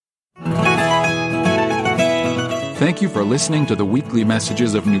Thank you for listening to the weekly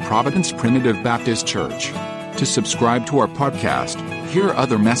messages of New Providence Primitive Baptist Church. To subscribe to our podcast, hear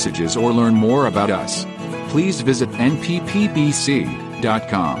other messages, or learn more about us, please visit nppbc.com.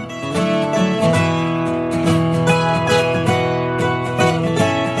 With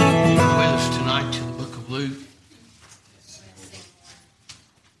us tonight to the book of Luke.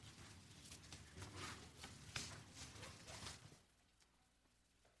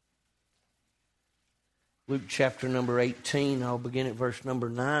 Luke chapter number 18, I'll begin at verse number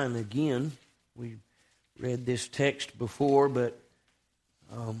 9 again. We read this text before, but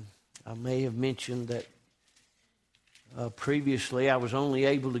I may have mentioned that previously I was only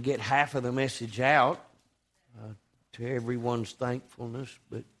able to get half of the message out to everyone's thankfulness,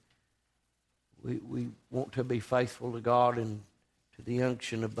 but we want to be faithful to God and to the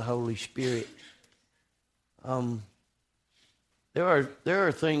unction of the Holy Spirit. There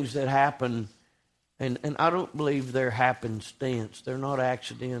are things that happen. And I don't believe they're happenstance. They're not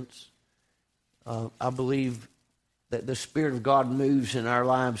accidents. I believe that the Spirit of God moves in our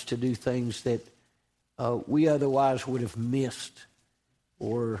lives to do things that we otherwise would have missed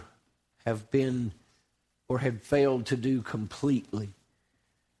or have had failed to do completely.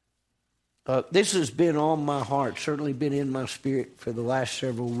 This has been on my heart, certainly been in my spirit for the last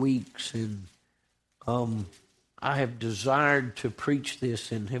several weeks, and I have desired to preach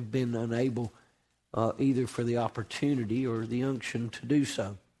this and have been unable either for the opportunity or the unction to do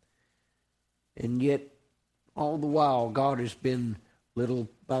so. And yet, all the while, God has been little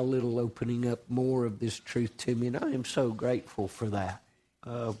by little opening up more of this truth to me, and I am so grateful for that.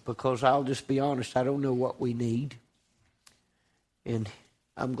 Because I'll just be honest, I don't know what we need, and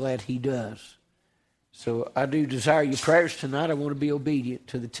I'm glad He does. So I do desire your prayers tonight. I want to be obedient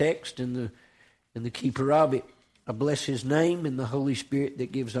to the text and the keeper of it. I bless His name and the Holy Spirit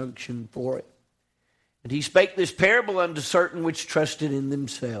that gives unction for it. And He spake this parable unto certain which trusted in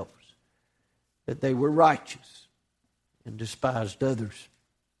themselves, that they were righteous, and despised others.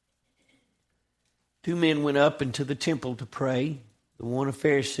 2 men went up into the temple to pray, the one a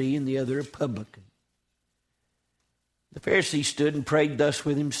Pharisee and the other a publican. The Pharisee stood and prayed thus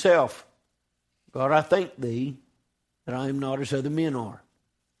with himself, God, I thank Thee that I am not as other men are,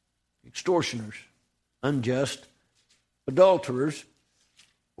 extortioners, unjust, adulterers,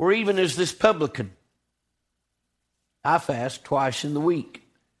 or even as this publican. I fast twice in the week.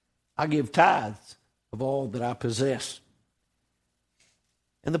 I give tithes of all that I possess.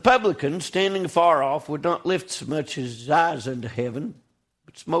 And the publican, standing afar off, would not lift so much as his eyes unto heaven,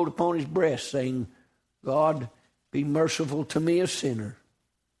 but smote upon his breast, saying, God, be merciful to me, a sinner.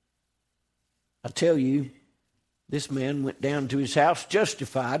 I tell you, this man went down to his house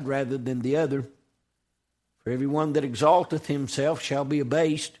justified rather than the other. For everyone that exalteth himself shall be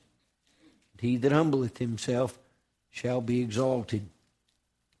abased, and he that humbleth himself shall be exalted.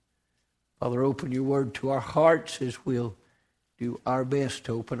 Father, open your word to our hearts as we'll do our best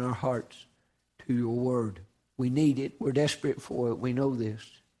to open our hearts to your word. We need it. We're desperate for it. We know this.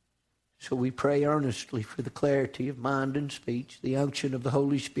 So we pray earnestly for the clarity of mind and speech, the unction of the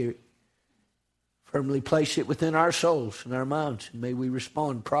Holy Spirit. Firmly place it within our souls and our minds, and may we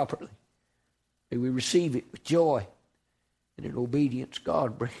respond properly. May we receive it with joy and in obedience.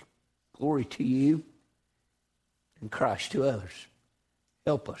 God, bring glory to you and Christ to others.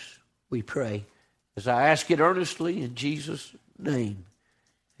 Help us, we pray, as I ask it earnestly in Jesus' name.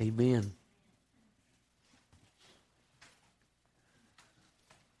 Amen.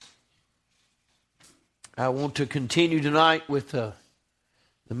 I want to continue tonight with the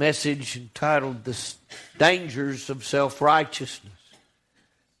message entitled The Dangers of Self-Righteousness.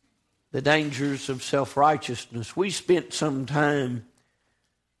 The Dangers of Self-Righteousness. We spent some time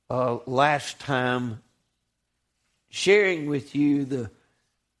last time sharing with you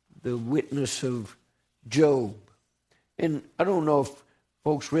the witness of Job. And I don't know if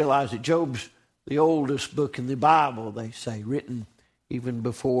folks realize that Job's the oldest book in the Bible, they say, written even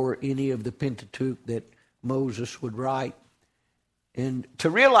before any of the Pentateuch that Moses would write. And to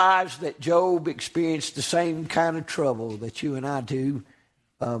realize that Job experienced the same kind of trouble that you and I do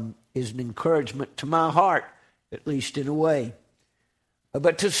is an encouragement to my heart, at least in a way.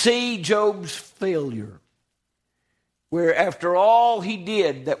 But to see Job's failure, where after all he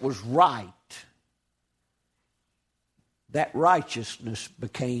did that was right, that righteousness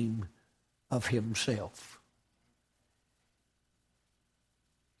became of himself.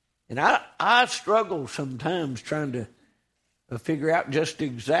 And I struggle sometimes trying to figure out just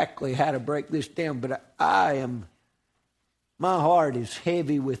exactly how to break this down, but my heart is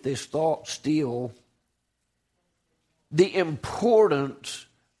heavy with this thought still. The importance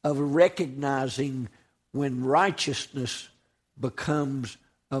of recognizing when righteousness becomes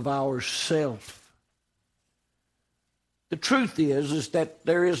of ourself. The truth is that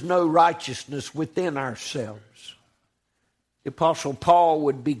there is no righteousness within ourselves. The Apostle Paul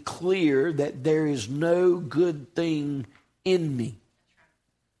would be clear that there is no good thing in me.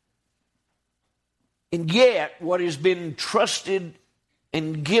 And yet, what has been trusted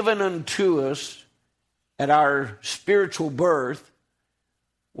and given unto us at our spiritual birth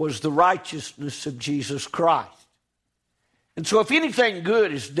was the righteousness of Jesus Christ. And so if anything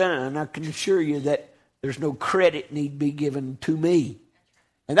good is done, I can assure you that there's no credit need be given to me.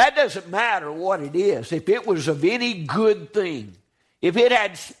 And that doesn't matter what it is. If it was of any good thing, if it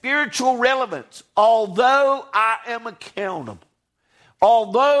had spiritual relevance, although I am accountable,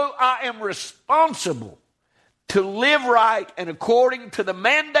 although I am responsible to live right and according to the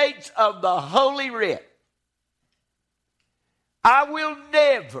mandates of the Holy Writ, I will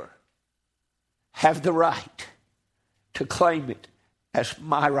never have the right to claim it as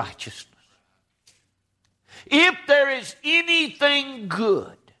my righteousness. If there is anything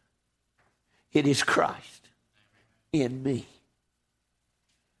good, it is Christ in me.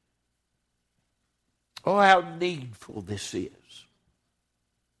 Oh, how needful this is.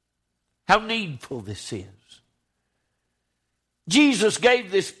 How needful this is. Jesus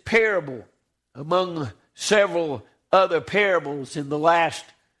gave this parable among several other parables in the last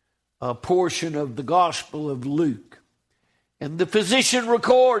portion of the Gospel of Luke. And the physician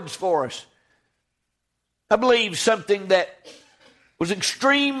records for us, I believe, something that was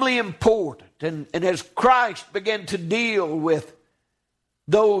extremely important. And as Christ began to deal with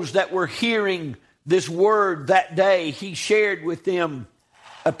those that were hearing this word that day, he shared with them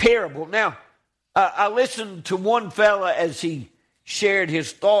a parable. Now, I listened to one fella as he shared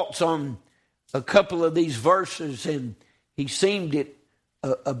his thoughts on a couple of these verses, and he seemed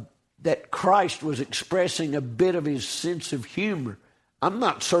that Christ was expressing a bit of his sense of humor. I'm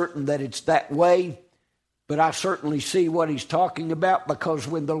not certain that it's that way, but I certainly see what he's talking about, because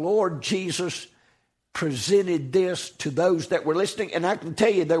when the Lord Jesus presented this to those that were listening, and I can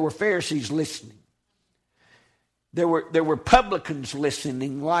tell you there were Pharisees listening. There were publicans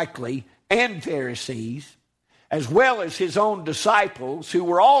listening, likely, and Pharisees, as well as his own disciples, who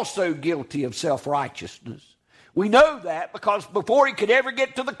were also guilty of self-righteousness. We know that because before he could ever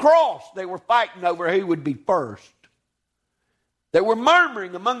get to the cross, they were fighting over who would be first. They were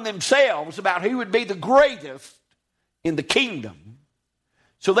murmuring among themselves about who would be the greatest in the kingdom.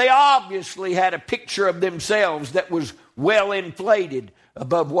 So they obviously had a picture of themselves that was well inflated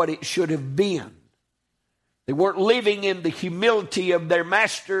above what it should have been. They weren't living in the humility of their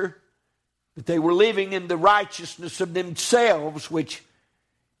master, but they were living in the righteousness of themselves, which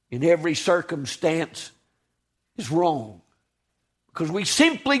in every circumstance is wrong. Because we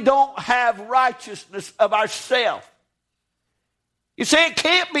simply don't have righteousness of ourselves. You say it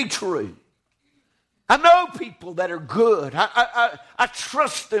can't be true. I know people that are good. I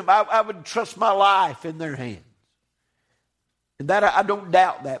trust them. I would trust my life in their hands. And that I don't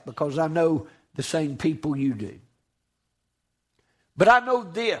doubt that, because I know the same people you do. But I know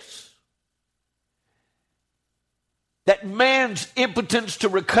this, that man's impotence to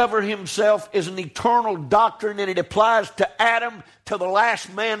recover himself is an eternal doctrine, and it applies to Adam, to the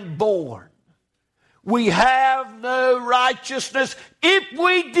last man born. We have no righteousness. If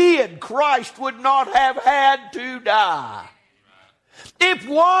we did, Christ would not have had to die. If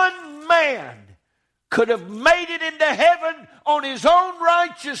one man could have made it into heaven on his own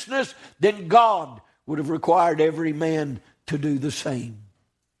righteousness, then God would have required every man to do the same.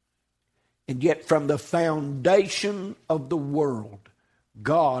 And yet from the foundation of the world,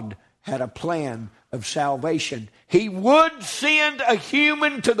 God had a plan of salvation. He would send a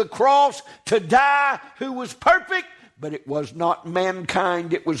human to the cross to die who was perfect, but it was not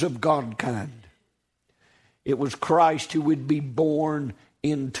mankind, it was of God kind. It was Christ who would be born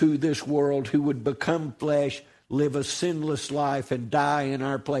into this world, who would become flesh, live a sinless life, and die in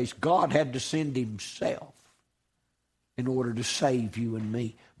our place. God had to send himself in order to save you and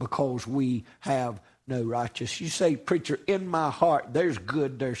me, because we have no righteousness. You say, preacher, in my heart, there's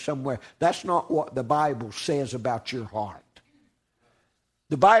good there somewhere. That's not what the Bible says about your heart.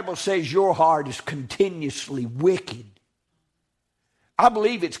 The Bible says your heart is continuously wicked. I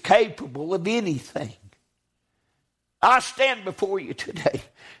believe it's capable of anything. I stand before you today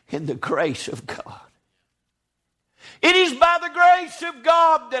in the grace of God. It is by the grace of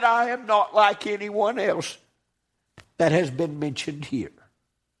God that I am not like anyone else that has been mentioned here.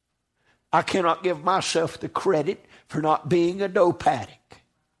 I cannot give myself the credit for not being a dope addict.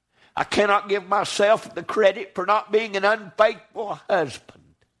 I cannot give myself the credit for not being an unfaithful husband.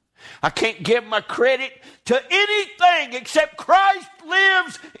 I can't give my credit to anything except Christ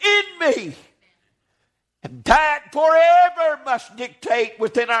lives in me. And that forever must dictate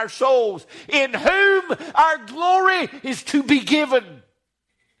within our souls, in whom our glory is to be given.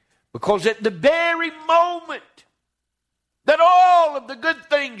 Because at the very moment that all of the good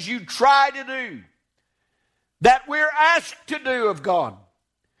things you try to do, that we're asked to do of God,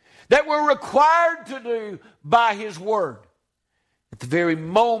 that we're required to do by His Word, at the very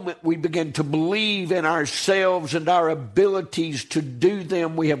moment we begin to believe in ourselves and our abilities to do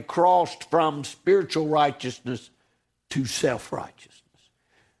them, we have crossed from spiritual righteousness to self-righteousness.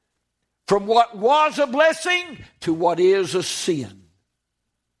 From what was a blessing to what is a sin.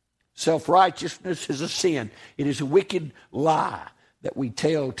 Self-righteousness is a sin. It is a wicked lie that we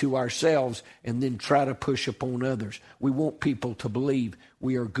tell to ourselves and then try to push upon others. We want people to believe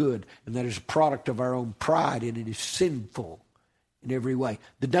we are good, and that is a product of our own pride, and it is sinful in every way.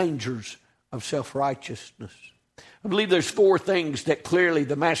 The dangers of self-righteousness. I believe there's 4 things that clearly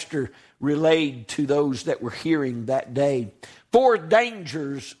the Master relayed to those that were hearing that day. 4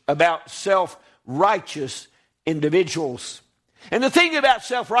 dangers about self-righteous individuals. And the thing about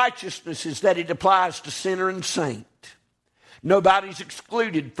self-righteousness is that it applies to sinner and saint. Nobody's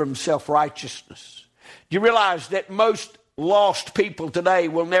excluded from self-righteousness. Do you realize that most lost people today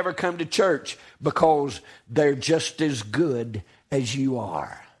will never come to church because they're just as good as you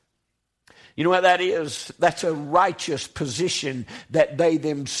are? You know what that is? That's a righteous position that they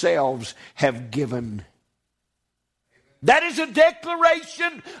themselves have given. That is a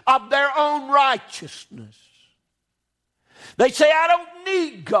declaration of their own righteousness. They say, I don't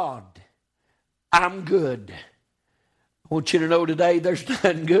need God. I'm good. I want you to know today there's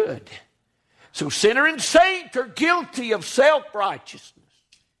nothing good. So sinner and saint are guilty of self-righteousness.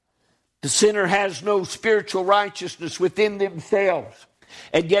 The sinner has no spiritual righteousness within themselves.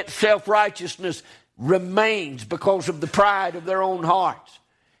 And yet self-righteousness remains because of the pride of their own hearts.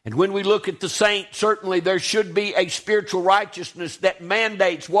 And when we look at the saint, certainly there should be a spiritual righteousness that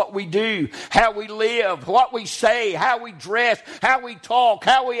mandates what we do, how we live, what we say, how we dress, how we talk,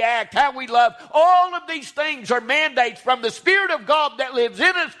 how we act, how we love. All of these things are mandates from the Spirit of God that lives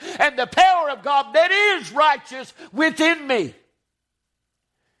in us and the power of God that is righteous within me.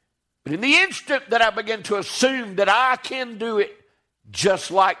 But in the instant that I begin to assume that I can do it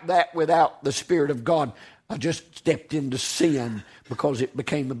just like that without the Spirit of God, I just stepped into sin because it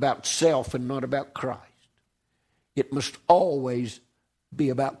became about self and not about Christ. It must always be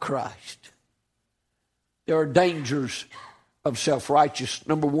about Christ. There are dangers of self-righteousness.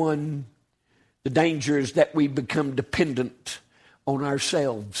 Number 1, the danger is that we become dependent on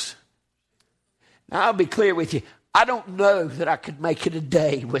ourselves. Now, I'll be clear with you. I don't know that I could make it a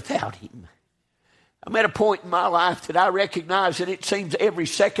day without Him. I'm at a point in my life that I recognize that it seems every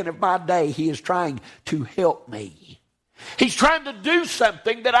second of my day He is trying to help me. He's trying to do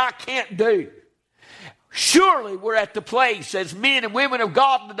something that I can't do. Surely we're at the place as men and women of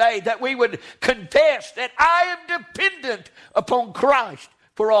God today that we would confess that I am dependent upon Christ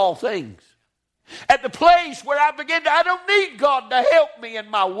for all things. At the place where I don't need God to help me in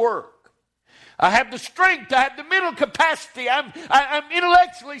my work. I have the strength, I have the mental capacity, I'm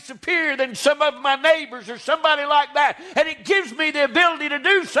intellectually superior than some of my neighbors or somebody like that. And it gives me the ability to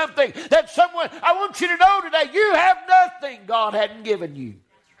do something that I want you to know today, you have nothing God hadn't given you.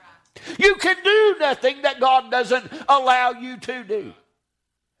 You can do nothing that God doesn't allow you to do.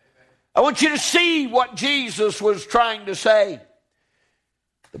 I want you to see what Jesus was trying to say.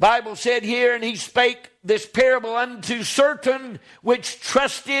 The Bible said here, and He spake this parable unto certain which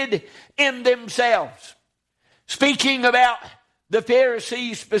trusted in themselves. Speaking about the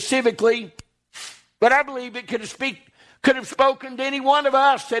Pharisees specifically, but I believe it could have spoken to any one of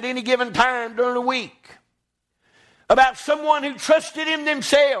us at any given time during the week. About someone who trusted in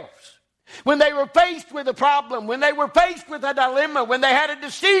themselves. When they were faced with a problem, when they were faced with a dilemma, when they had a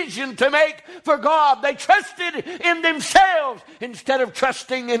decision to make for God, they trusted in themselves instead of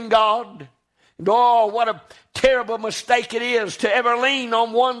trusting in God. And oh, what a terrible mistake it is to ever lean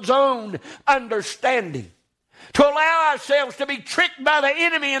on one's own understanding. To allow ourselves to be tricked by the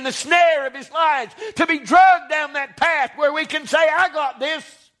enemy and the snare of his lies. To be dragged down that path where we can say, I got this.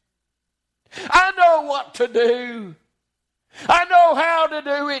 I know what to do. I know how to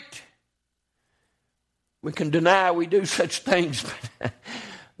do it. We can deny we do such things, but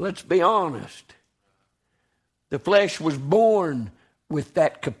let's be honest. The flesh was born with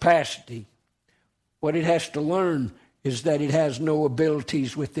that capacity. What it has to learn is that it has no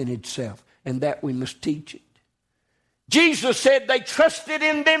abilities within itself, and that we must teach it. Jesus said they trusted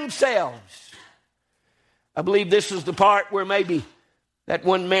in themselves. I believe this is the part where maybe That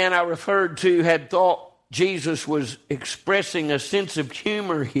one man I referred to had thought Jesus was expressing a sense of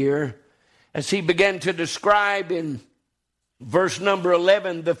humor here as he began to describe in verse number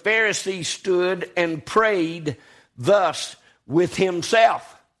 11, the Pharisee stood and prayed thus with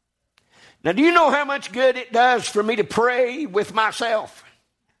himself. Now, do you know how much good it does for me to pray with myself?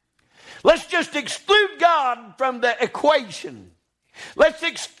 Let's just exclude God from the equation. Let's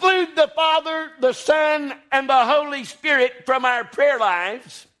exclude the Father, the Son, and the Holy Spirit from our prayer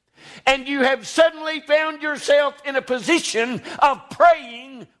lives. And you have suddenly found yourself in a position of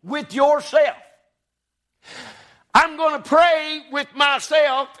praying with yourself. I'm going to pray with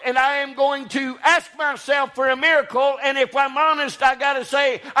myself, and I am going to ask myself for a miracle. And if I'm honest, I got to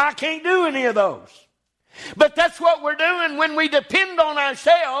say, I can't do any of those. But that's what we're doing when we depend on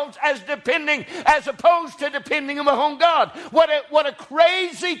ourselves as opposed to depending upon God. What a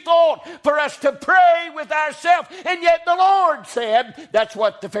crazy thought for us to pray with ourselves. And yet the Lord said, that's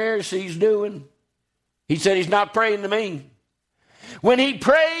what the Pharisee's doing. He said he's not praying to me. When he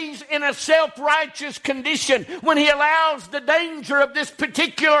prays in a self-righteous condition, when he allows the danger of this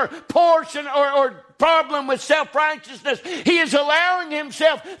particular portion or problem with self-righteousness, he is allowing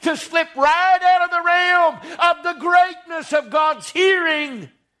himself to slip right out of the realm of the greatness of God's hearing,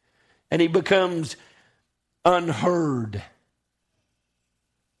 and he becomes unheard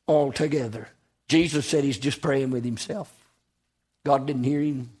altogether. Jesus said he's just praying with himself. God didn't hear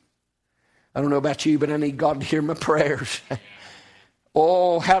him. I don't know about you, but I need God to hear my prayers.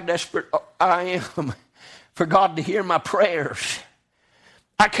 Oh, how desperate I am for God to hear my prayers.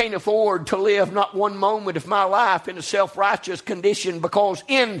 I can't afford to live not one moment of my life in a self-righteous condition, because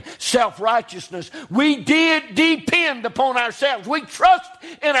in self-righteousness we did depend upon ourselves. We trust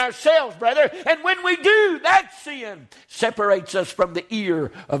in ourselves, brother. And when we do, that sin separates us from the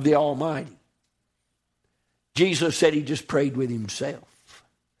ear of the Almighty. Jesus said he just prayed with himself.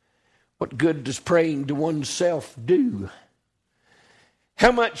 What good does praying to oneself do?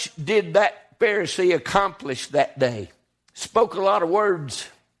 How much did that Pharisee accomplish that day? Spoke a lot of words,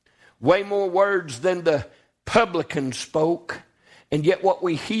 way more words than the publican spoke. And yet what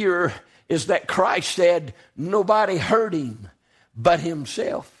we hear is that Christ said nobody heard him but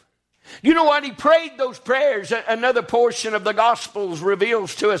himself. You know what? He prayed those prayers. Another portion of the Gospels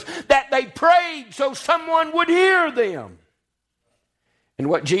reveals to us that they prayed so someone would hear them. And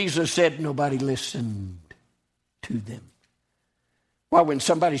what Jesus said, nobody listened to them. Well, when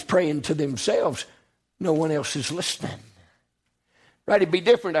somebody's praying to themselves, no one else is listening. Right? It'd be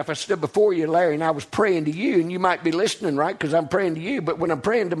different if I stood before you, Larry, and I was praying to you, and you might be listening, right? Because I'm praying to you. But when I'm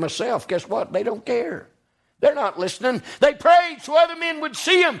praying to myself, guess what? They don't care. They're not listening. They prayed so other men would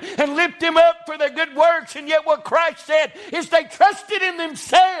see them and lift them up for their good works. And yet what Christ said is they trusted in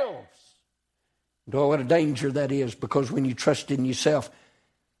themselves. And oh, what a danger that is, because when you trust in yourself,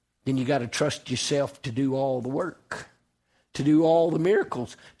 then you got to trust yourself to do all the work, to do all the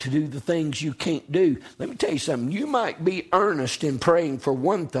miracles, to do the things you can't do. Let me tell you something. You might be earnest in praying for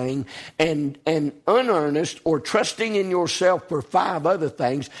one thing and unearnest or trusting in yourself for 5 other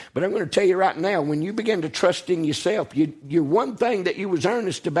things. But I'm going to tell you right now, when you begin to trust in yourself, your one thing that you was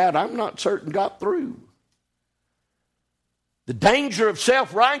earnest about, I'm not certain got through. The danger of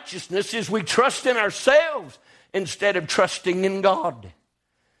self-righteousness is we trust in ourselves instead of trusting in God.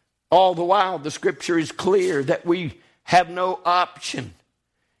 All the while, the Scripture is clear that we have no option.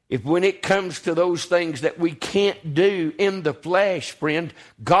 If when it comes to those things that we can't do in the flesh, friend,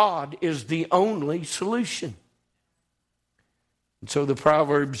 God is the only solution. And so the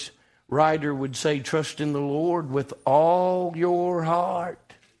Proverbs writer would say, trust in the Lord with all your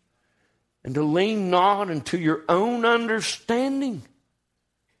heart, and to lean not unto your own understanding,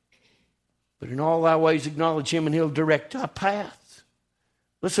 but in all thy ways acknowledge him, and he'll direct thy path.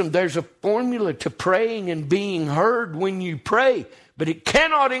 Listen, there's a formula to praying and being heard when you pray, but it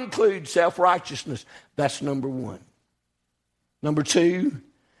cannot include self-righteousness. That's number 1. Number 2,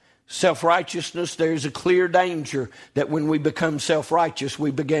 self-righteousness, there's a clear danger that when we become self-righteous, we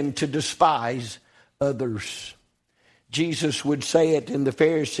begin to despise others. Jesus would say it, and the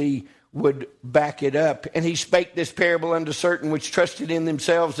Pharisee would back it up. And he spake this parable unto certain which trusted in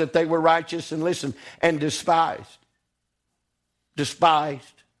themselves that they were righteous, and listen, and despised.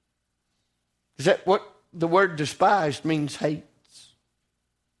 Despised. Is that what the word despised means? Hates.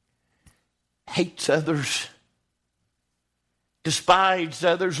 Hates others. Despises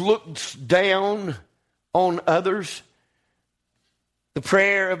others. Looks down on others. The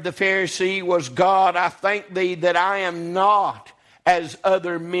prayer of the Pharisee was, God, I thank thee that I am not as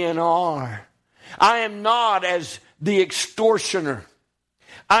other men are. I am not as the extortioner.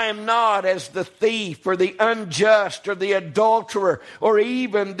 I am not as the thief or the unjust or the adulterer or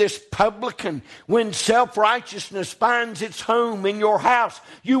even this publican. When self-righteousness finds its home in your house,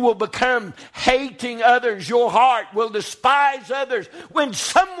 you will become hating others. Your heart will despise others. When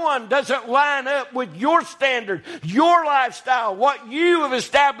someone doesn't line up with your standard, your lifestyle, what you have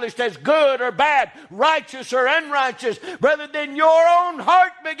established as good or bad, righteous or unrighteous, brother, then your own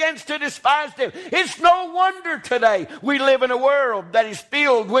heart begins to despise them. It's no wonder today we live in a world that is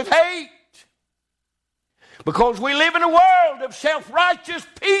filled with hate, because we live in a world of self-righteous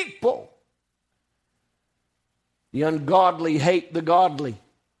people. The ungodly hate the godly,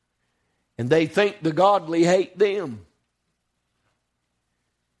 and they think the godly hate them.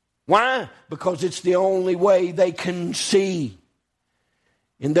 Why? Because it's the only way they can see.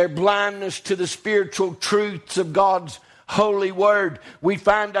 In their blindness to the spiritual truths of God's holy word, we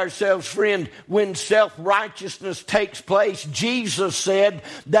find ourselves, friend, when self-righteousness takes place, Jesus said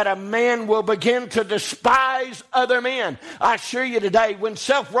that a man will begin to despise other men. I assure you today, when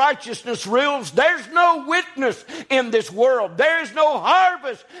self-righteousness rules, there's no witness in this world. There is no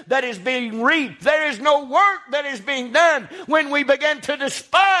harvest that is being reaped. There is no work that is being done when we begin to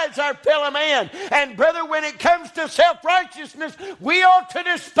despise our fellow man. And brother, when it comes to self-righteousness, we ought to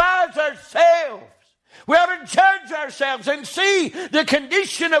despise ourselves. We ought to judge ourselves and see the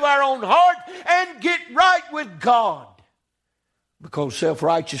condition of our own heart and get right with God. Because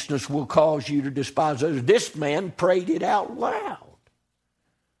self-righteousness will cause you to despise others. This man prayed it out loud.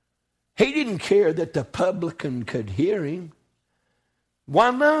 He didn't care that the publican could hear him.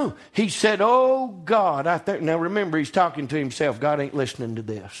 Why no? He said, oh God, I think. Now remember, he's talking to himself. God ain't listening to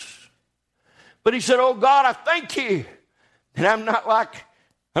this. But he said, oh God, I thank you. And I'm not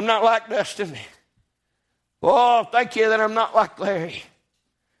like Dustin. Oh, thank you that I'm not like Larry.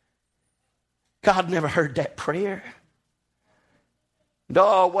 God never heard that prayer. And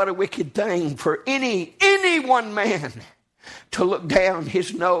oh, what a wicked thing for any one man to look down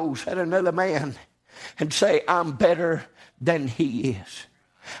his nose at another man and say, I'm better than he is.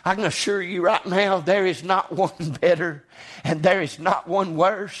 I can assure you right now, there is not one better and there is not one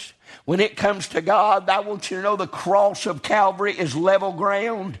worse. When it comes to God, I want you to know the cross of Calvary is level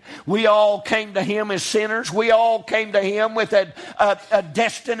ground. We all came to him as sinners. We all came to him with a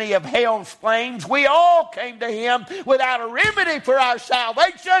destiny of hell's flames. We all came to him without a remedy for our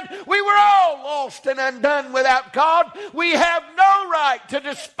salvation. We were all lost and undone without God. We have no right to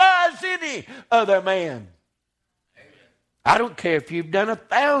despise any other man. I don't care if you've done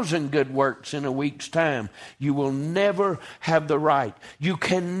 1,000 good works in a week's time. You will never have the right. You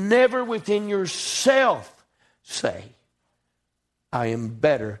can never within yourself say, I am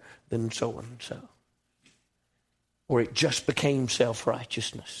better than so-and-so. Or it just became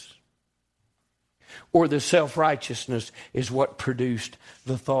self-righteousness. Or the self-righteousness is what produced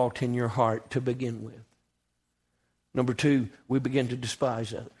the thought in your heart to begin with. Number 2, we begin to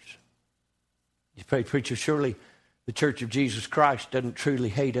despise others. You pray, preacher, surely the Church of Jesus Christ doesn't truly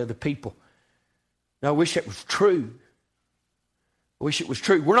hate other people. Now, I wish it was true. I wish it was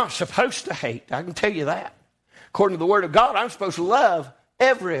true. We're not supposed to hate. I can tell you that. According to the Word of God, I'm supposed to love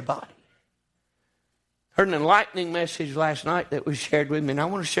everybody. Heard an enlightening message last night that was shared with me, and I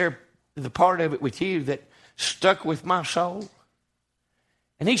want to share the part of it with you that stuck with my soul.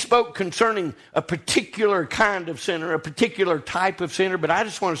 And he spoke concerning a particular kind of sinner, a particular type of sinner, but I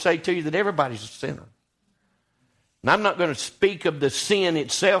just want to say to you that everybody's a sinner. And I'm not going to speak of the sin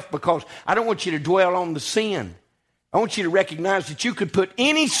itself because I don't want you to dwell on the sin. I want you to recognize that you could put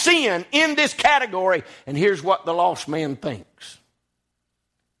any sin in this category, and here's what the lost man thinks.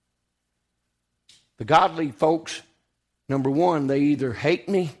 The godly folks, number 1, they either hate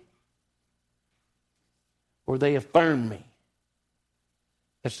me or they affirm me.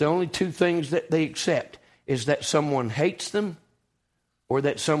 That's the only 2 things that they accept, is that someone hates them or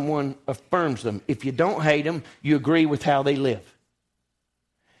that someone affirms them. If you don't hate them, you agree with how they live.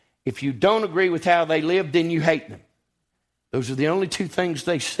 If you don't agree with how they live, then you hate them. Those are the only 2 things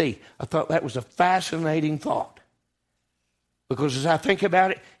they see. I thought that was a fascinating thought. Because as I think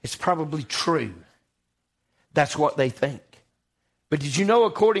about it, it's probably true. That's what they think. But did you know,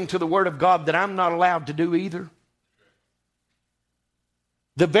 according to the Word of God, that I'm not allowed to do either?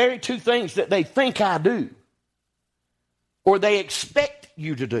 The very 2 things that they think I do, or they expect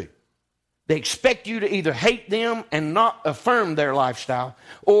you to do. They expect you to either hate them and not affirm their lifestyle,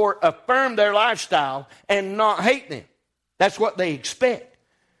 or affirm their lifestyle and not hate them. That's what they expect.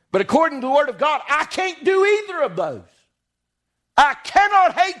 But according to the Word of God, I can't do either of those. I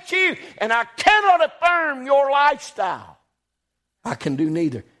cannot hate you and I cannot affirm your lifestyle. I can do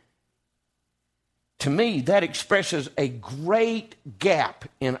neither. to me, that expresses a great gap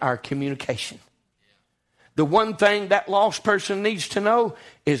in our communication. The one thing that lost person needs to know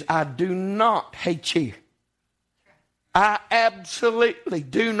is I do not hate you. I absolutely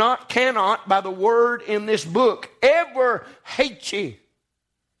do not, cannot, by the word in this book, ever hate you.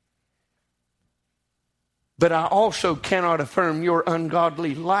 But I also cannot affirm your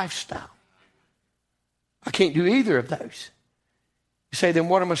ungodly lifestyle. I can't do either of those. You say, then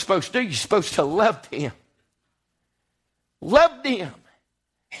what am I supposed to do? You're supposed to love them. Love them.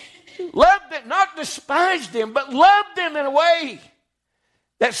 Love them, not despise them, but love them in a way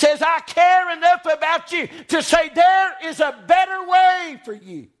that says, I care enough about you to say there is a better way for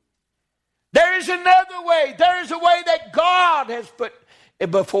you. There is another way. There is a way that God has put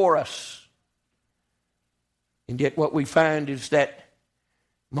before us. And yet what we find is that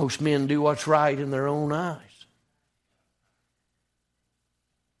most men do what's right in their own eyes.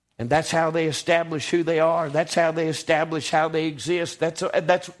 And that's how they establish who they are. That's how they establish how they exist.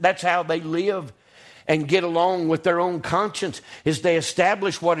 That's how they live and get along with their own conscience, is they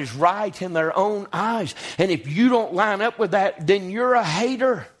establish what is right in their own eyes. And if you don't line up with that, then you're a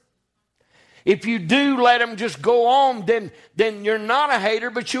hater. If you do let them just go on, then you're not a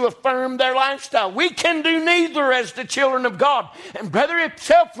hater, but you affirm their lifestyle. We can do neither as the children of God. And brother, if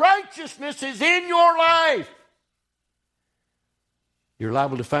self-righteousness is in your life, you're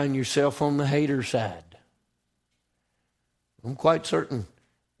liable to find yourself on the hater side. I'm quite certain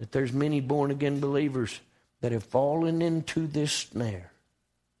that there's many born-again believers that have fallen into this snare.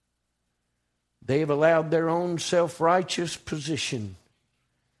 They have allowed their own self-righteous position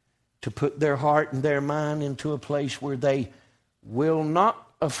to put their heart and their mind into a place where they will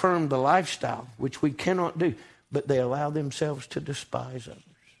not affirm the lifestyle, which we cannot do, but they allow themselves to despise others.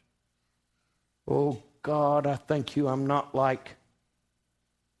 Oh God, I thank you I'm not like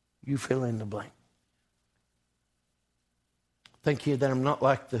you, fill in the blank. Thank you that I'm not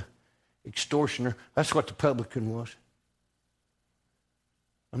like the extortioner. That's what the publican was.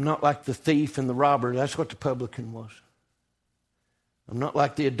 I'm not like the thief and the robber. That's what the publican was. I'm not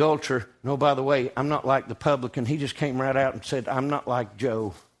like the adulterer. No, by the way, I'm not like the publican. He just came right out and said, I'm not like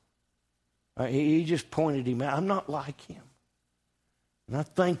Joe. He just pointed him out. I'm not like him. And I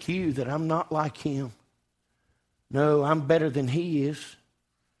thank you that I'm not like him. No, I'm better than he is.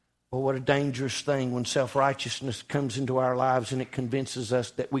 Well, what a dangerous thing when self-righteousness comes into our lives and it convinces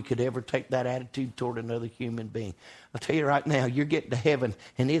us that we could ever take that attitude toward another human being. I'll tell you right now, you're getting to heaven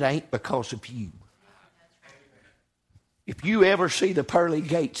and it ain't because of you. If you ever see the pearly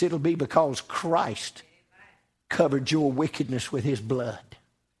gates, it'll be because Christ covered your wickedness with his blood.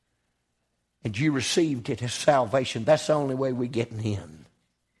 And you received it as salvation. That's the only way we get in.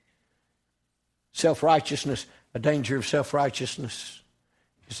 Self-righteousness, a danger of self-righteousness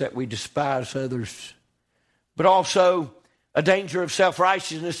is that we despise others. But also, a danger of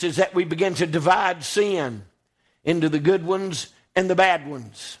self-righteousness is that we begin to divide sin into the good ones and the bad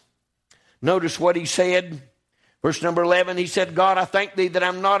ones. Notice what he said. Verse number 11, he said, God, I thank thee that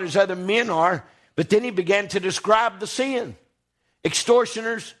I'm not as other men are. But then he began to describe the sin.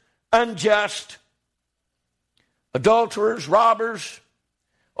 Extortioners, unjust, adulterers, robbers,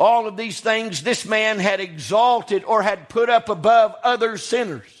 all of these things this man had exalted or had put up above other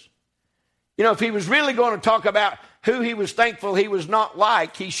sinners. You know, if he was really going to talk about who he was thankful he was not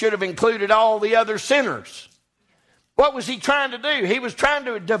like, he should have included all the other sinners. What was he trying to do? He was trying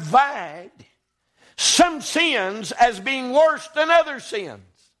to divide some sins as being worse than other sins.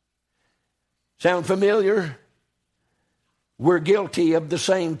 Sound familiar? We're guilty of the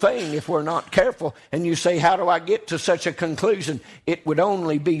same thing if we're not careful. And you say, how do I get to such a conclusion? It would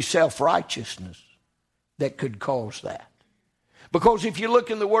only be self-righteousness that could cause that. Because if you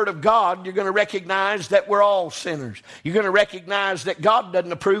look in the Word of God, you're going to recognize that we're all sinners. You're going to recognize that God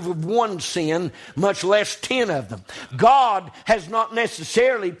doesn't approve of one sin, much less 10 of them. God has not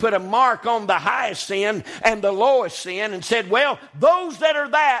necessarily put a mark on the highest sin and the lowest sin and said, well, those that are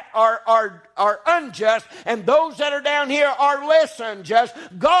that are unjust, and those that are down here are less unjust.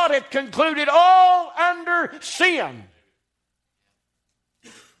 God hath concluded all under sin.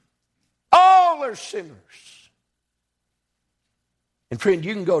 All are sinners. And friend,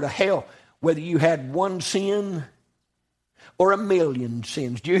 you can go to hell whether you had one sin or 1,000,000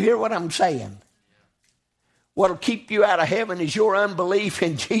 sins. Do you hear what I'm saying? What'll keep you out of heaven is your unbelief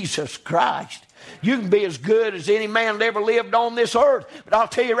in Jesus Christ. You can be as good as any man that ever lived on this earth. But I'll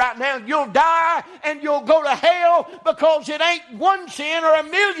tell you right now, you'll die and you'll go to hell because it ain't one sin or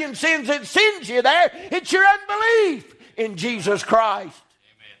 1,000,000 sins that sends you there. It's your unbelief in Jesus Christ.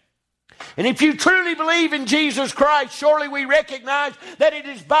 And if you truly believe in Jesus Christ, surely we recognize that it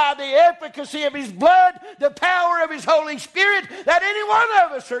is by the efficacy of His blood, the power of His Holy Spirit, that any one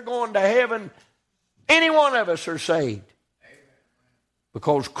of us are going to heaven. Any one of us are saved.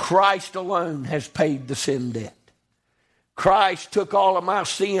 Because Christ alone has paid the sin debt. Christ took all of my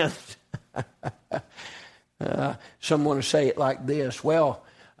sins. Someone will say it like this: well,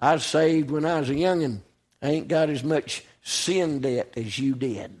 I was saved when I was a youngin'. I ain't got as much sin debt as you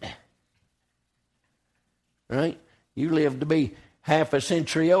did. Right? You lived to be half a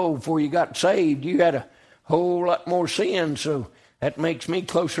century old before you got saved. You had a whole lot more sin, so that makes me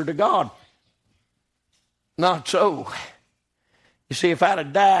closer to God. Not so. You see, if I'd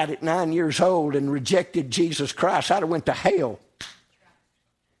have died at 9 years old and rejected Jesus Christ, I'd have went to hell.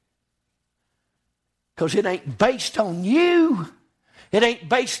 Because it ain't based on you. It ain't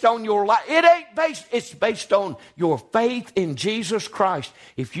based on your life. It's based on your faith in Jesus Christ.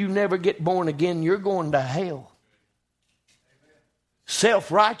 If you never get born again, you're going to hell.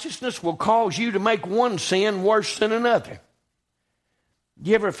 Self-righteousness will cause you to make one sin worse than another.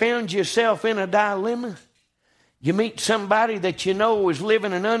 You ever found yourself in a dilemma? You meet somebody that you know is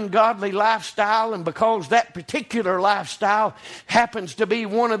living an ungodly lifestyle, and because that particular lifestyle happens to be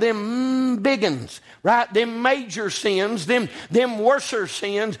one of them big ones, right? Them major sins, them worser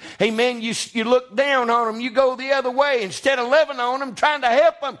sins. Amen. You look down on them. You go the other way instead of loving on them, trying to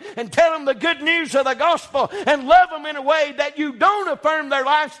help them and tell them the good news of the gospel and love them in a way that you don't affirm their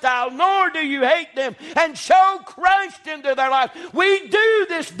lifestyle, nor do you hate them, and show Christ into their life. We do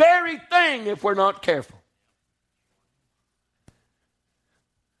this very thing if we're not careful.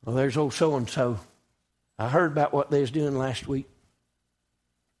 Well, there's old so-and-so. I heard about what they was doing last week.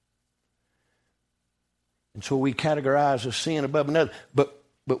 And so we categorize a sin above another. But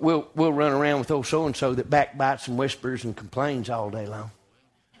we'll run around with old so-and-so that backbites and whispers and complains all day long.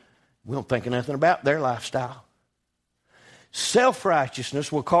 We don't think of nothing about their lifestyle.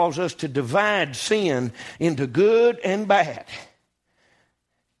 Self-righteousness will cause us to divide sin into good and bad.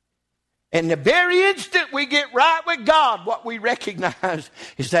 And the very instant we get right with God, what we recognize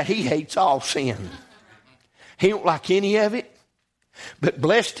is that He hates all sin. He don't like any of it. But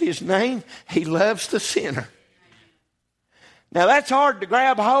blessed His name, He loves the sinner. Now that's hard to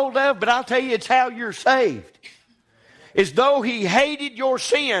grab hold of, but I'll tell you, it's how you're saved. As though He hated your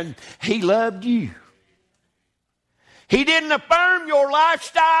sin, He loved you. He didn't affirm your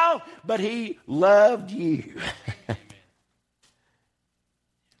lifestyle, but He loved you.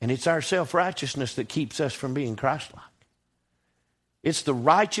 And it's our self-righteousness that keeps us from being Christ-like. It's the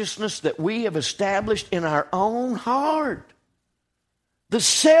righteousness that we have established in our own heart. The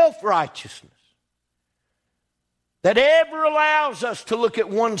self-righteousness that ever allows us to look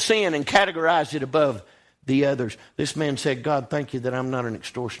at one sin and categorize it above the others. This man said, God, thank you that I'm not an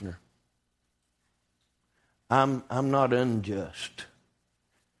extortioner. I'm not unjust.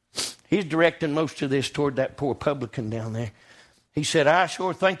 He's directing most of this toward that poor publican down there. He said, I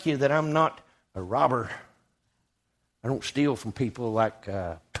sure thank you that I'm not a robber. I don't steal from people like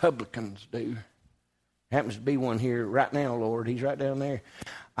publicans do. Happens to be one here right now, Lord. He's right down there.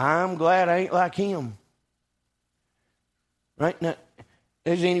 I'm glad I ain't like him. Right now,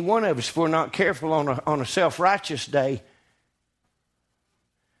 there's any one of us, if we're not careful on a self-righteous day,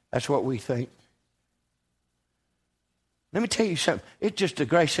 that's what we think. Let me tell you something. It's just the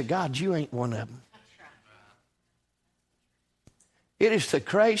grace of God. You ain't one of them. It is the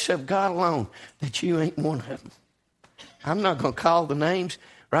grace of God alone that you ain't one of them. I'm not going to call the names,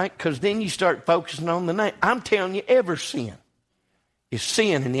 right? Because then you start focusing on the name. I'm telling you, every sin is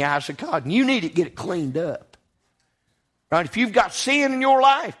sin in the eyes of God. And you need to get it cleaned up. Right? If you've got sin in your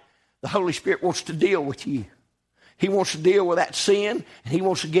life, the Holy Spirit wants to deal with you. He wants to deal with that sin, and He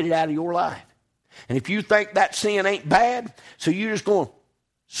wants to get it out of your life. And if you think that sin ain't bad, so you're just going to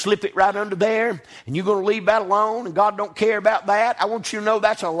slip it right under there, and you're going to leave that alone, and God don't care about that, I want you to know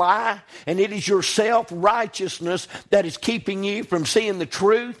that's a lie, and it is your self-righteousness that is keeping you from seeing the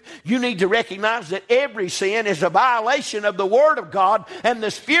truth. You need to recognize that every sin is a violation of the Word of God and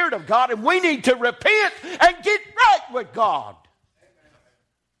the Spirit of God, and we need to repent and get right with God.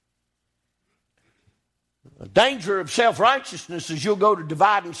 The danger of self-righteousness is you'll go to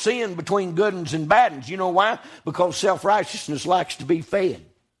dividing sin between good ones and bad ones. You know why? Because self-righteousness likes to be fed.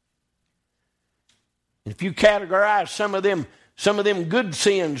 If you categorize some of them good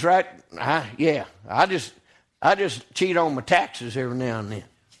sins, right? I just cheat on my taxes every now and then.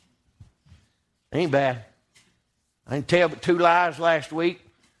 Ain't bad. I didn't tell but 2 lies last week.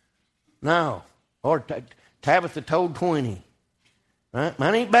 No. Or Tabitha told 20. Right?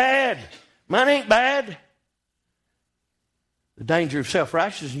 Mine ain't bad. Mine ain't bad. The danger of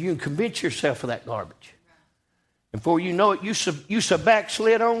self-righteousness, you can convince yourself of that garbage. And before you know it, you so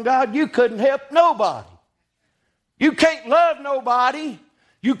backslid on God, you couldn't help nobody. You can't love nobody.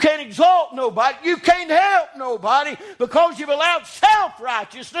 You can't exalt nobody. You can't help nobody because you've allowed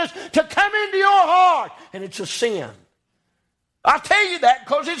self-righteousness to come into your heart. And it's a sin. I tell you that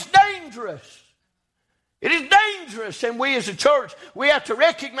because it's dangerous. It is dangerous. And we as a church, we have to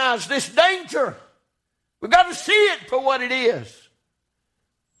recognize this danger. We've got to see it for what it is.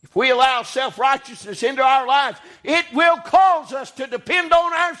 If we allow self-righteousness into our lives, it will cause us to depend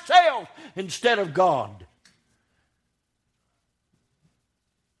on ourselves instead of God.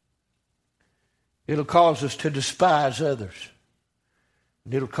 It'll cause us to despise others.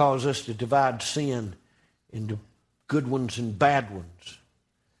 And it'll cause us to divide sin into good ones and bad ones.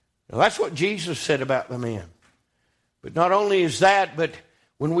 Now that's what Jesus said about the man. But not only is that, but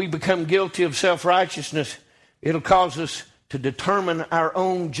when we become guilty of self-righteousness, it'll cause us to determine our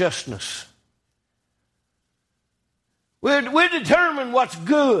own justness. We'll determine what's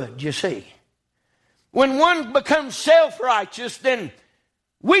good, you see. When one becomes self-righteous, then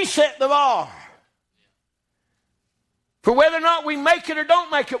we set the bar for whether or not we make it or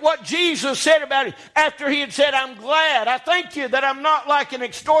don't make it. What Jesus said about it after he had said, I'm glad, I thank you that I'm not like an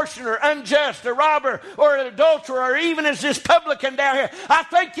extortioner, unjust, a robber, or an adulterer, or even as this publican down here. I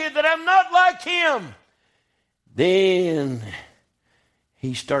thank you that I'm not like him. Then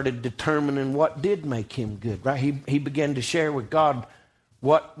he started determining what did make him good, right? He began to share with God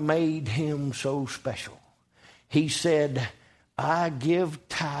what made him so special. He said, I give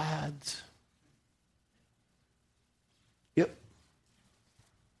tithes. Yep.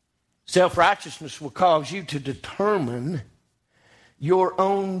 Self-righteousness will cause you to determine your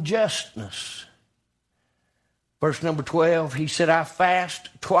own justness. Verse number 12, he said, I fast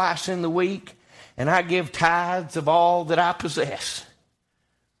twice in the week, and I give tithes of all that I possess.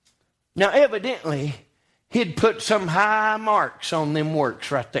 Now, evidently, he'd put some high marks on them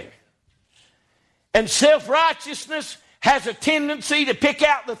works right there. And self-righteousness has a tendency to pick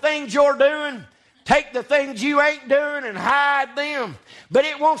out the things you're doing, take the things you ain't doing, and hide them. But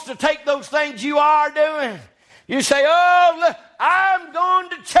it wants to take those things you are doing. You say, oh, look, I'm going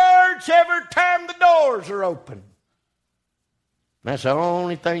to church every time the doors are open. That's the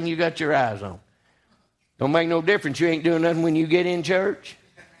only thing you got your eyes on. Don't make no difference. You ain't doing nothing when you get in church.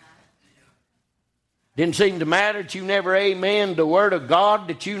 Didn't seem to matter that you never amened the word of God,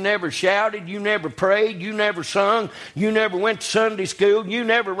 that you never shouted, you never prayed, you never sung, you never went to Sunday school, you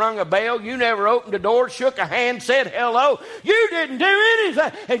never rung a bell, you never opened a door, shook a hand, said hello. You didn't do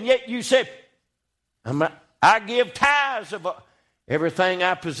anything. And yet you said, I give tithes of everything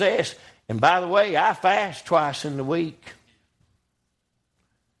I possess. And by the way, I fast twice in the week.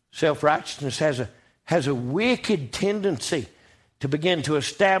 Self-righteousness has a wicked tendency to begin to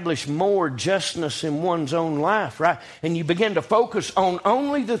establish more justness in one's own life, right? And you begin to focus on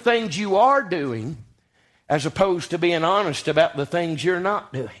only the things you are doing as opposed to being honest about the things you're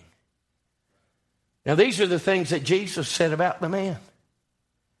not doing. Now, these are the things that Jesus said about the man.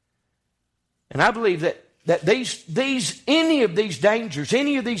 And I believe that any of these dangers,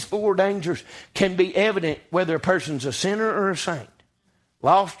 any of these four dangers can be evident whether a person's a sinner or a saint,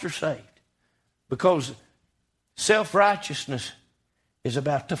 lost or saved. Because self-righteousness is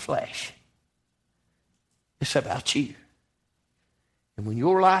about the flesh. It's about you. And when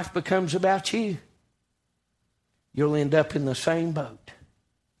your life becomes about you, you'll end up in the same boat.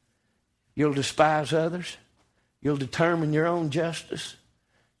 You'll despise others. You'll determine your own justice.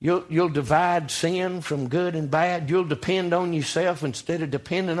 You'll divide sin from good and bad. You'll depend on yourself instead of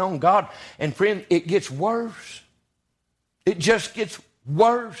depending on God. And friend, it gets worse. It just gets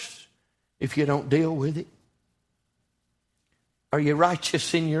worse if you don't deal with it. Are you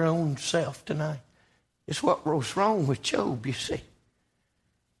righteous in your own self tonight? It's what was wrong with Job, you see.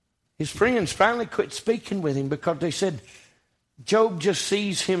 His friends finally quit speaking with him because they said, Job just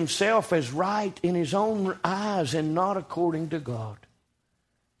sees himself as right in his own eyes and not according to God.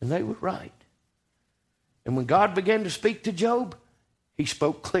 And they were right. And when God began to speak to Job, he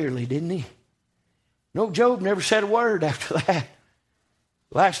spoke clearly, didn't he? No, Job never said a word after that.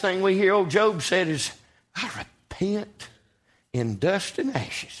 Last thing we hear old Job said is, I repent in dust and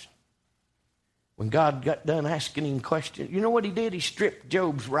ashes. When God got done asking him questions, you know what he did? He stripped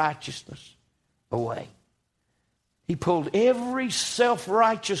Job's righteousness away. He pulled every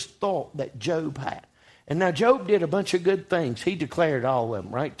self-righteous thought that Job had. And now Job did a bunch of good things. He declared all of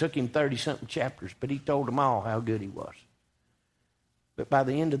them, right? It took him 30-something chapters, but he told them all how good he was. But by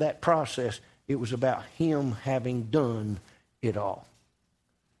the end of that process, it was about him having done it all.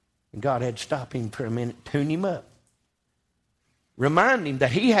 And God had to stop him for a minute, tune him up. Remind him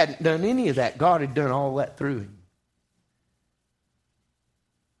that he hadn't done any of that. God had done all that through him.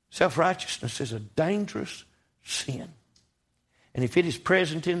 Self-righteousness is a dangerous sin. And if it is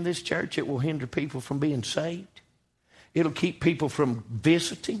present in this church, it will hinder people from being saved. It'll keep people from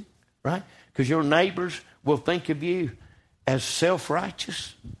visiting, right? Because your neighbors will think of you as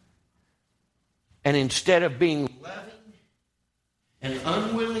self-righteous. And instead of being loving and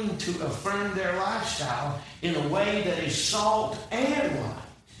unwilling to affirm their lifestyle in a way that is salt and light,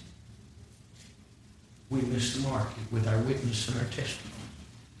 we miss the mark with our witness and our testimony.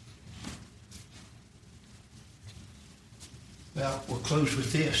 Well, we'll close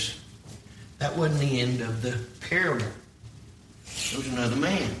with this. That wasn't the end of the parable. There was another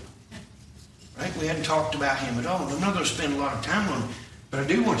man. Right? We hadn't talked about him at all. I'm not going to spend a lot of time on him, but I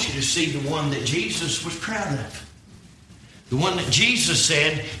do want you to see the one that Jesus was proud of. The one that Jesus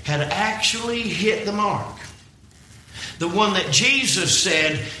said had actually hit the mark. The one that Jesus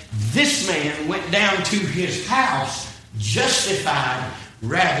said, this man went down to his house justified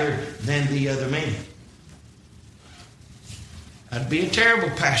rather than the other man. I'd be a terrible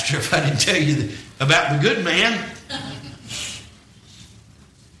pastor if I didn't tell you about the good man.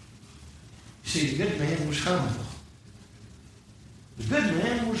 See, the good man was humble. The good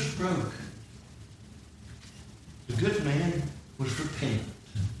man was broken. The good man was repentant.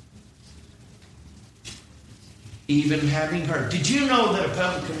 Even having heard. Did you know that a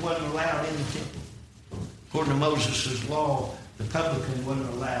publican wasn't allowed in the temple? According to Moses' law, the publican wasn't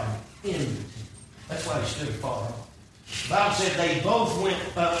allowed in the temple. That's why he stood afar off. The Bible said they both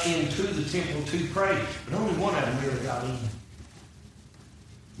went up into the temple to pray, but only one of them really got in.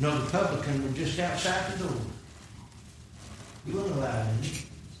 No, the publican was just outside the door. He wasn't allowed in.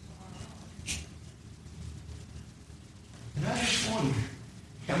 And I just wonder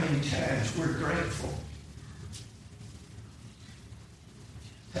how many times we're grateful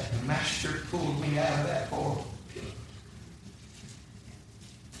that the Master pulled me out of that horrible pit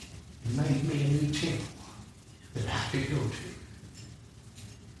and made me a new temple that I could go to.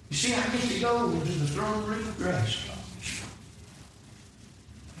 You see, I get to go into the throne room of grace.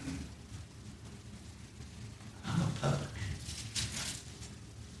 I'm a publican.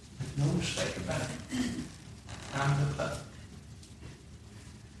 Make no mistake about it. I'm the publican.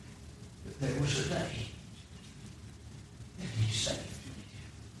 But there was a day that he saved me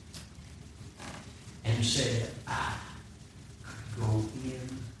and said I could go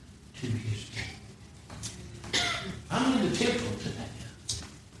into his temple. I'm in the temple today.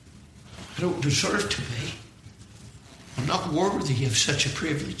 I don't deserve to be. I'm not worthy of such a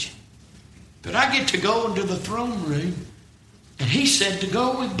privilege. But I get to go into the throne room, and he said to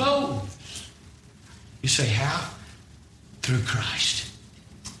go with boldness. You say, how? Through Christ.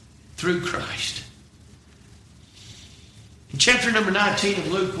 Through Christ. In chapter number 19 of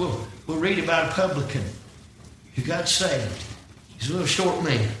Luke, we'll read about a publican who got saved. He's a little short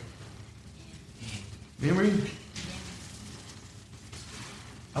man. Remember him?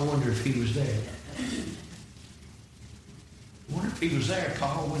 I wonder if he was there. I wonder if he was there,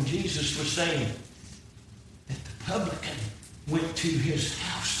 Paul, when Jesus was saying that the publican went to his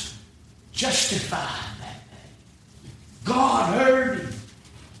house justified that day. God heard him.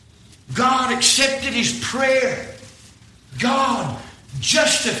 God accepted his prayer. God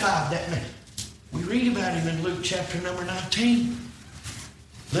justified that man. We read about him in Luke chapter number 19.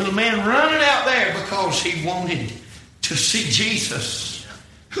 Little man running out there because he wanted to see Jesus,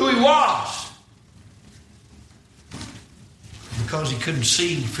 who he was. Because he couldn't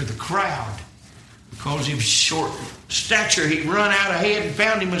see for the crowd. Because he was short stature, he run out ahead and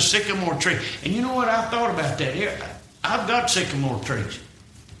found him a sycamore tree. And you know what? I thought about that. Here, I've got sycamore trees.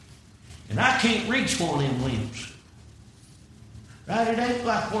 And I can't reach one of them limbs. Right? It ain't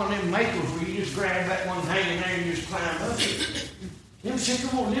like one of them maples where you just grab that one hanging there and you just climb up it. Them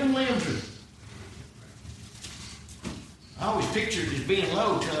sycamore, them limbs are... I always pictured it as being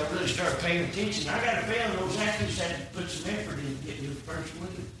low until I really started paying attention. I got a feeling those athletes had to put some effort in getting to the first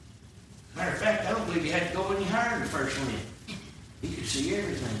limb. Matter of fact, I don't believe you had to go any higher than the first limb. You could see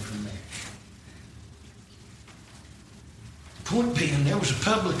everything from there. The point being, there was a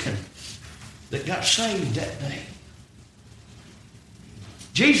publican that got saved that day.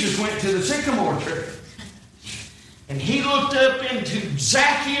 Jesus went to the sycamore tree. And he looked up into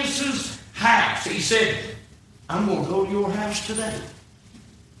Zacchaeus' house. He said, I'm going to go to your house today.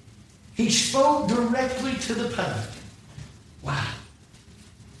 He spoke directly to the publican. Why?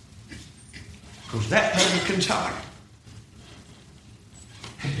 Because that publican's heart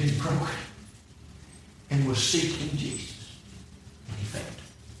had been broken and was seeking Jesus. And he found him.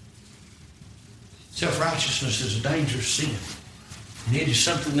 Self-righteousness is a dangerous sin. And it is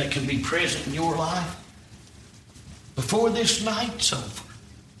something that can be present in your life. Before this night's over,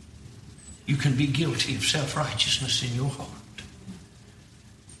 you can be guilty of self-righteousness in your heart.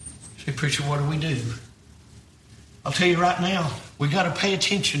 Say, preacher, what do? I'll tell you right now, we got to pay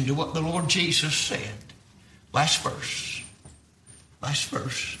attention to what the Lord Jesus said. Last verse.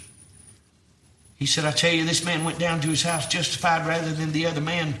 He said, I tell you, this man went down to his house justified rather than the other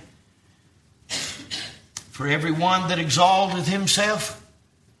man. For every one that exalteth himself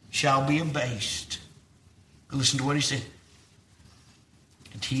shall be abased. Listen to what he said.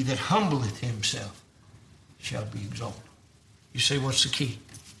 And he that humbleth himself shall be exalted. You say, what's the key?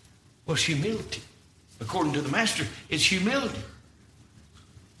 Well, it's humility. According to the Master, it's humility.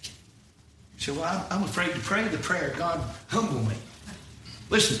 So, well, I'm afraid to pray the prayer, God, humble me.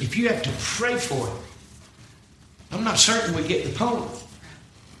 Listen, if you have to pray for it, I'm not certain we get the point.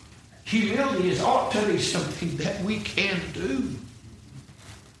 Humility ought to be something that we can do.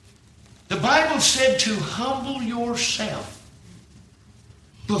 The Bible said to humble yourself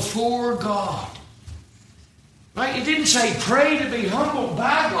before God. Right? It didn't say pray to be humbled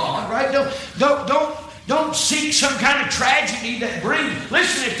by God. Right? Don't seek some kind of tragedy that brings.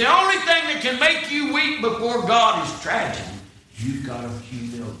 Listen, if the only thing that can make you weak before God is tragedy, you've got a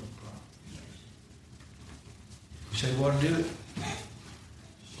humility problem. You say, what to do it?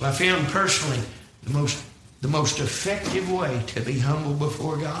 Well, I found personally the most effective way to be humble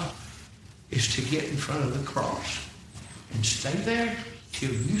before God is to get in front of the cross and stay there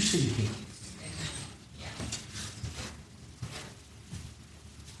till you see Him.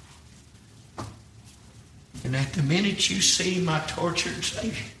 And at the minute you see my tortured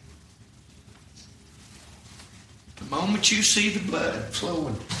Savior, the moment you see the blood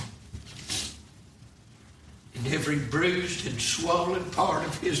flowing in every bruised and swollen part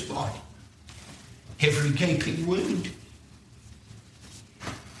of His body, every gaping wound,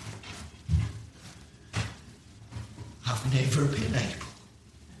 I've never been able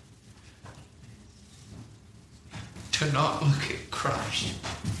to not look at Christ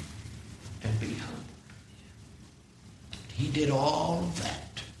and be humble. He did all of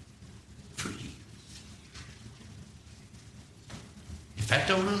that for you. In fact,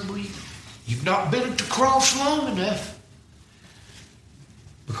 don't unbelieve. You've not been at the cross long enough.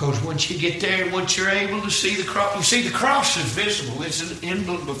 Because once you get there, once you're able to see the cross, you see the cross is visible. It's an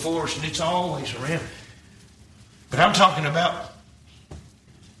emblem before us and it's always around. But I'm talking about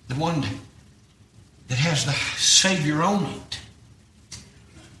the one that has the Savior on it.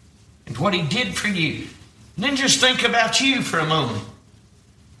 And what He did for you. And then just think about you for a moment.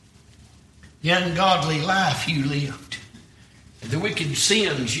 The ungodly life you lived. The wicked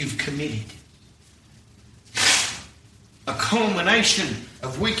sins you've committed. A culmination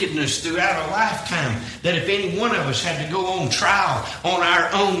of wickedness throughout a lifetime that if any one of us had to go on trial on our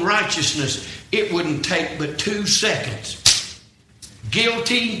own righteousness, it wouldn't take but 2 seconds.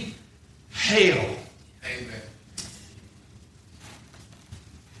 Guilty, hell. Amen.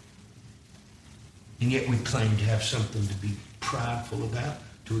 And yet we claim to have something to be prideful about,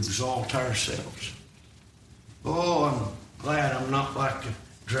 to exalt ourselves. Oh, I'm glad I'm not like a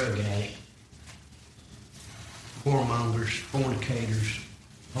drug addict. Whoremongers, fornicators,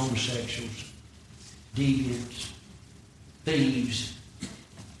 homosexuals, deviants, thieves.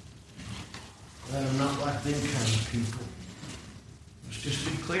 Glad I'm not like them kind of people. Let's just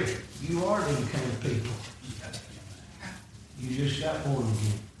be clear. You are them kind of people. You just got born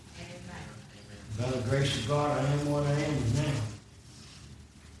again. By the grace of God, I am what I am now.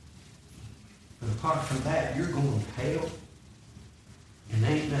 But apart from that, you're going to hell. And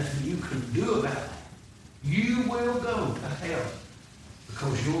there ain't nothing you can do about it. You will go to hell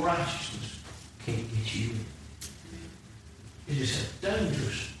because your righteousness can't get you in. It is a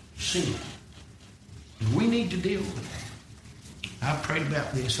dangerous sin. And we need to deal with that. I've prayed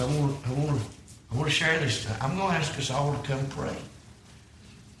about this. I want to share this. I'm going to ask us all to come pray.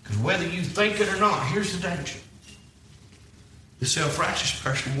 Because whether you think it or not, here's the danger. The self-righteous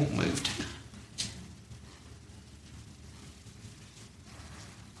person won't move tonight.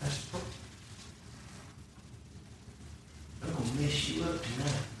 That's the problem. I'm going to mess you up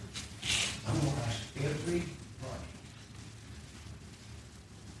tonight. I'm going to ask everybody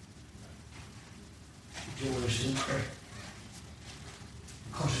to join us in prayer.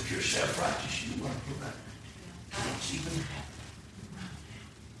 Because if you're self-righteous, you won't go back. It's even happen.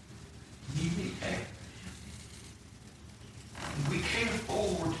 You need help. We can't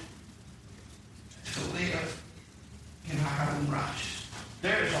afford to live in our own righteousness.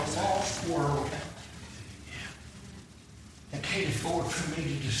 There is a lost world that can't afford for me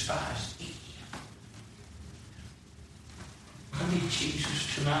to despise Him. I need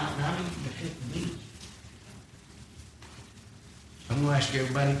Jesus, tonight, and I need you to help me. I'm going to ask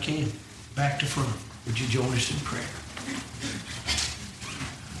everybody who can, back to front. Would you join us in prayer?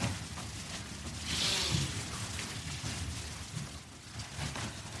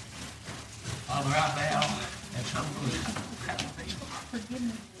 Father, I bow as humble as I can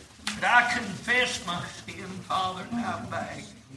be. But I confess my sin, Father, and I beg.